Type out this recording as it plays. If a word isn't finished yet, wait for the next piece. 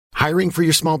Hiring for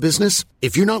your small business?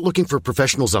 If you're not looking for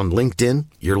professionals on LinkedIn,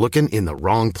 you're looking in the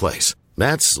wrong place.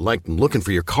 That's like looking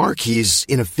for your car keys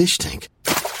in a fish tank.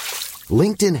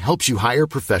 LinkedIn helps you hire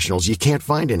professionals you can't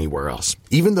find anywhere else,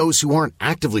 even those who aren't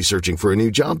actively searching for a new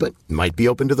job but might be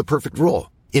open to the perfect role.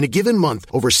 In a given month,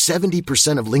 over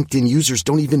 70% of LinkedIn users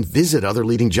don't even visit other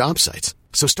leading job sites.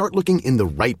 So start looking in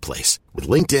the right place. With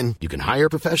LinkedIn, you can hire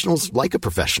professionals like a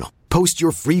professional. Post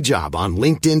your free job on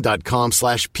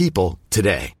linkedin.com/people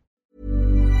today.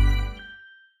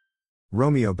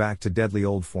 Romeo back to deadly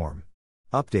old form.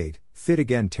 Update, fit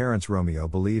again. Terrence Romeo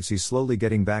believes he's slowly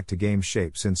getting back to game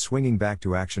shape since swinging back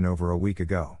to action over a week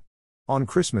ago. On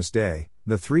Christmas Day,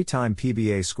 the three-time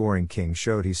PBA scoring king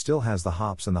showed he still has the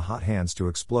hops and the hot hands to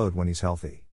explode when he's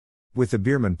healthy. With the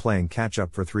Beerman playing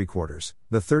catch-up for 3 quarters,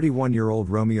 the 31-year-old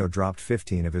Romeo dropped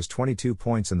 15 of his 22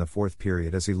 points in the fourth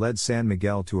period as he led San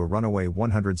Miguel to a runaway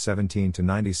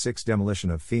 117-96 demolition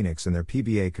of Phoenix in their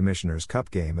PBA Commissioner's Cup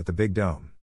game at the Big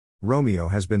Dome. Romeo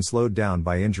has been slowed down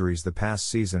by injuries the past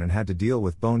season and had to deal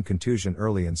with bone contusion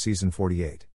early in season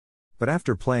 48. But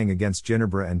after playing against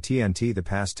Ginebra and TNT the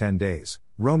past 10 days,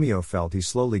 Romeo felt he's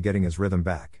slowly getting his rhythm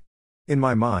back. In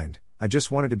my mind, I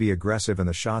just wanted to be aggressive and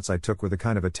the shots I took were the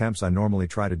kind of attempts I normally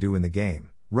try to do in the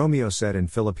game, Romeo said in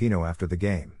Filipino after the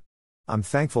game. I'm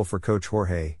thankful for Coach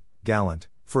Jorge Gallant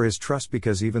for his trust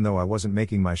because even though I wasn't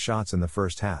making my shots in the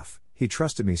first half, he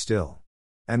trusted me still.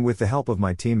 And with the help of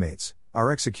my teammates, our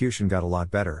execution got a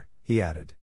lot better, he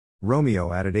added.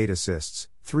 Romeo added 8 assists,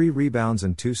 3 rebounds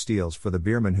and 2 steals for the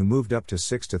Beermen who moved up to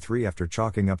 6-3 after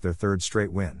chalking up their third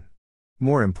straight win.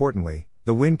 More importantly,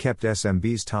 the win kept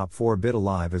SMB's top 4 bid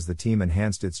alive as the team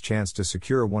enhanced its chance to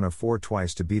secure one of 4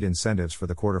 twice-to-beat incentives for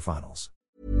the quarterfinals.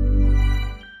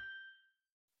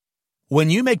 When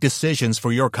you make decisions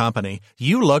for your company,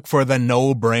 you look for the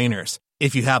no-brainers.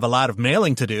 If you have a lot of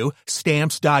mailing to do,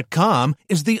 Stamps.com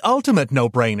is the ultimate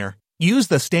no-brainer. Use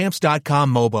the Stamps.com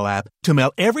mobile app to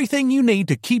mail everything you need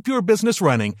to keep your business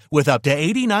running with up to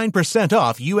 89%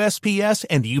 off USPS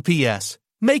and UPS.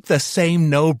 Make the same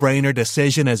no-brainer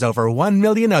decision as over 1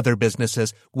 million other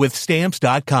businesses with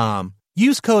Stamps.com.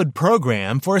 Use code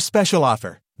PROGRAM for a special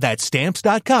offer. That's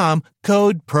Stamps.com,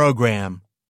 code PROGRAM.